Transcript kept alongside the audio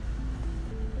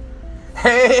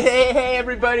Hey,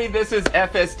 everybody. This is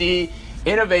FSD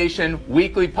Innovation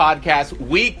Weekly Podcast,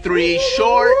 Week 3,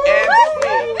 short and sweet.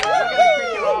 We're going to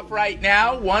kick it off right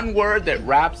now. One word that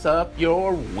wraps up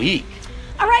your week.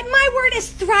 All right, my word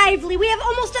is Thrively. We have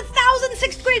almost 1,000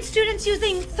 sixth grade students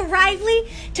using Thrively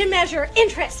to measure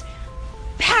interest,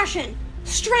 passion,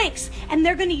 strengths, and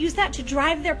they're going to use that to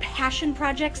drive their passion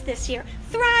projects this year.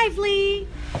 Thrively.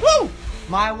 Woo!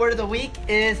 My word of the week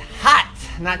is hot.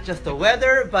 Not just the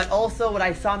weather, but also what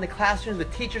I saw in the classrooms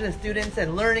with teachers and students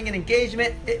and learning and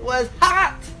engagement. It was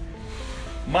hot.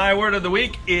 My word of the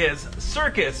week is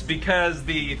circus, because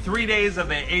the 3 days of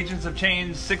the Agents of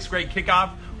Change 6th grade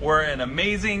kickoff were an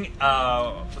amazing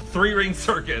three-ring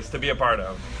circus to be a part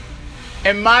of.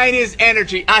 And mine is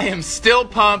energy. I am still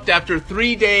pumped after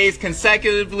 3 days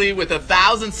consecutively with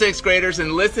 1,000 sixth graders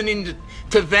and listening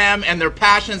to them and their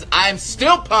passions. I'm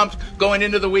still pumped going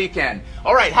into the weekend.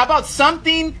 All right, how about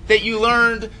something that you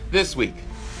learned this week?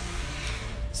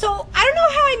 So, I don't know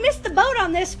how I missed the boat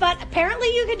on this, but apparently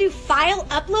you can do file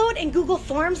upload in Google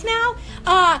Forms now.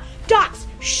 Docs,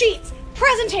 sheets,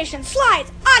 presentations,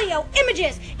 slides, audio,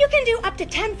 images. You can do up to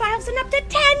 10 files and up to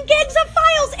 10 gigs of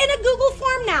files in a Google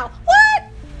Form now. What?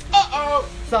 Uh-oh.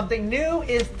 Something new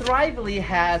is Thrively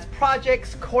has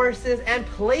projects, courses, and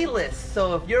playlists.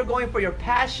 So if you're going for your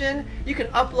passion, you can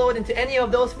upload into any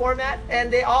of those formats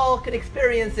and they all could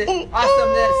experience it.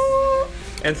 Awesomeness.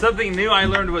 And something new I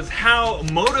learned was how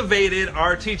motivated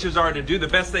our teachers are to do the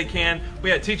best they can. We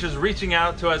had teachers reaching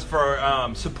out to us for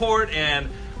support and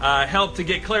help to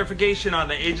get clarification on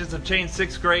the Agents of Change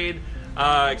 6th grade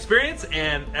experience,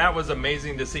 and that was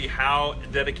amazing to see how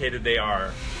dedicated they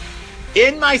are.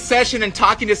 In my session and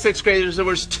talking to sixth graders, there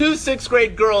was 2 sixth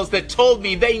grade girls that told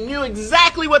me they knew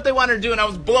exactly what they wanted to do, and I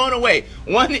was blown away.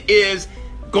 One is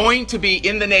going to be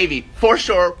in the Navy, for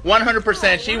sure,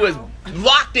 100%. She was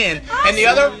locked in, and the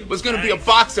other was going to be a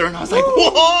boxer, and I was like,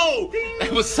 whoa!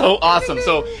 That was so awesome.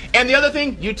 So, and the other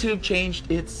thing, YouTube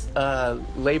changed its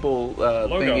label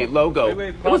thingy, logo.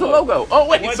 Wait, it was a logo. Oh,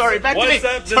 wait, sorry, back to me. What's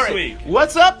up this week?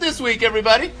 What's up this week,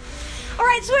 everybody? All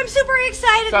right, so I'm super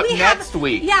excited. What's up next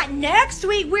week? Yeah, next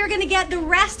week we're going to get the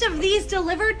rest of these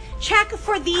delivered. Check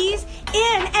for these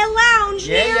in a lounge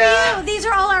near you. These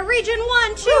are all our Region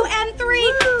 1, 2, and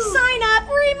 3 sign up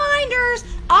reminders.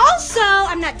 Also,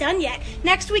 I'm not done yet.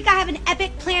 Next week I have an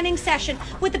epic planning session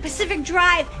with the Pacific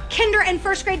Drive kinder and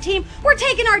first grade team. We're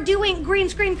taking our Do Ink green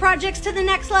screen projects to the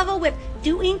next level with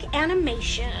Do Ink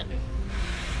animation.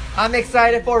 I'm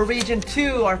excited for Region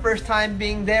 2, our first time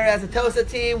being there as a TOSA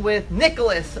team with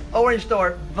Nicholas,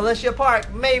 Orangethorpe, Valencia Park,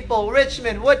 Maple,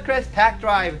 Richmond, Woodcrest, Pack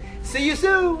Drive. See you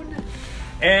soon!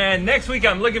 And next week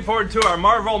I'm looking forward to our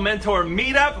Marvel Mentor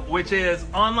Meetup, which is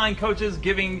online coaches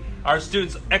giving our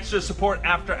students extra support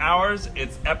after hours.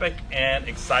 It's epic and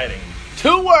exciting.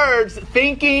 2 words,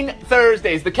 Thinking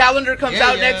Thursdays. The calendar comes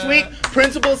out next week.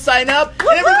 Principals sign up. And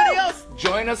everybody else,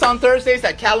 join us on Thursdays.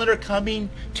 That calendar coming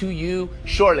to you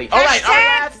shortly. All right, our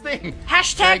last thing.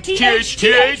 Hashtag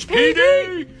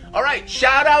THPD. All right,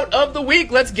 shout out of the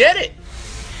week. Let's get it.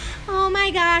 Oh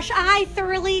my gosh, I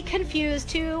thoroughly confused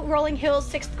 2 Rolling Hills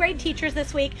 6th grade teachers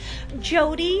this week,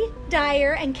 Jody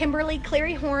Dyer and Kimberly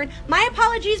Cleary Horn. My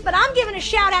apologies, but I'm giving a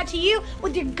shout out to you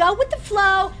with your go with the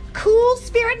flow, cool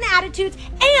spirit and attitudes.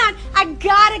 And I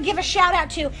gotta give a shout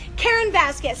out to Karen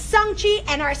Vasquez, Sung Chi,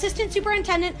 and our Assistant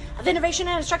Superintendent of Innovation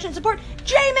and Instruction Support,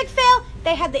 Jay McPhail.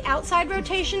 They had the outside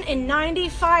rotation in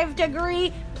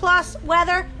 95-degree plus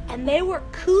weather, and they were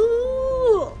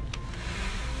cool.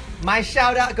 My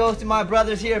shout out goes to my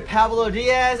brothers here, Pablo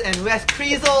Diaz and Wes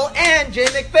Kriesel and Jay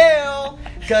McPhail,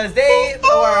 because they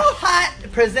were hot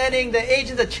presenting the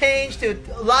Agents of Change to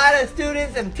a lot of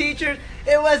students and teachers.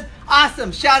 It was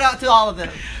awesome. Shout out to all of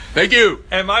them. Thank you.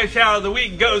 And my shout of the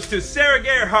week goes to Sarah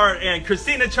Gerhardt and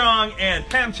Christina Chong and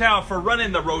Pam Chow for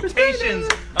running the rotations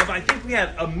of, I think we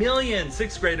had 1 million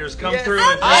 6th graders come through.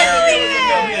 A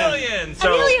million.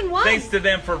 So 1,000,001. thanks to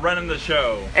them for running the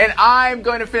show. And I'm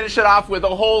going to finish it off with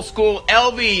a whole school.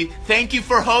 LV, thank you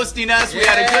for hosting us. We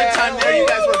had a good time there. You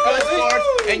guys were good sports.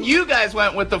 And you guys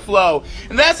went with the flow.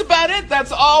 And that's about it.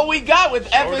 That's all we got with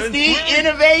Short and FSD sweet.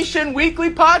 Innovation Weekly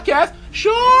Podcast.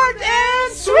 Short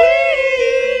and sweet.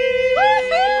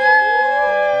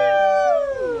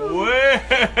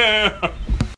 Well.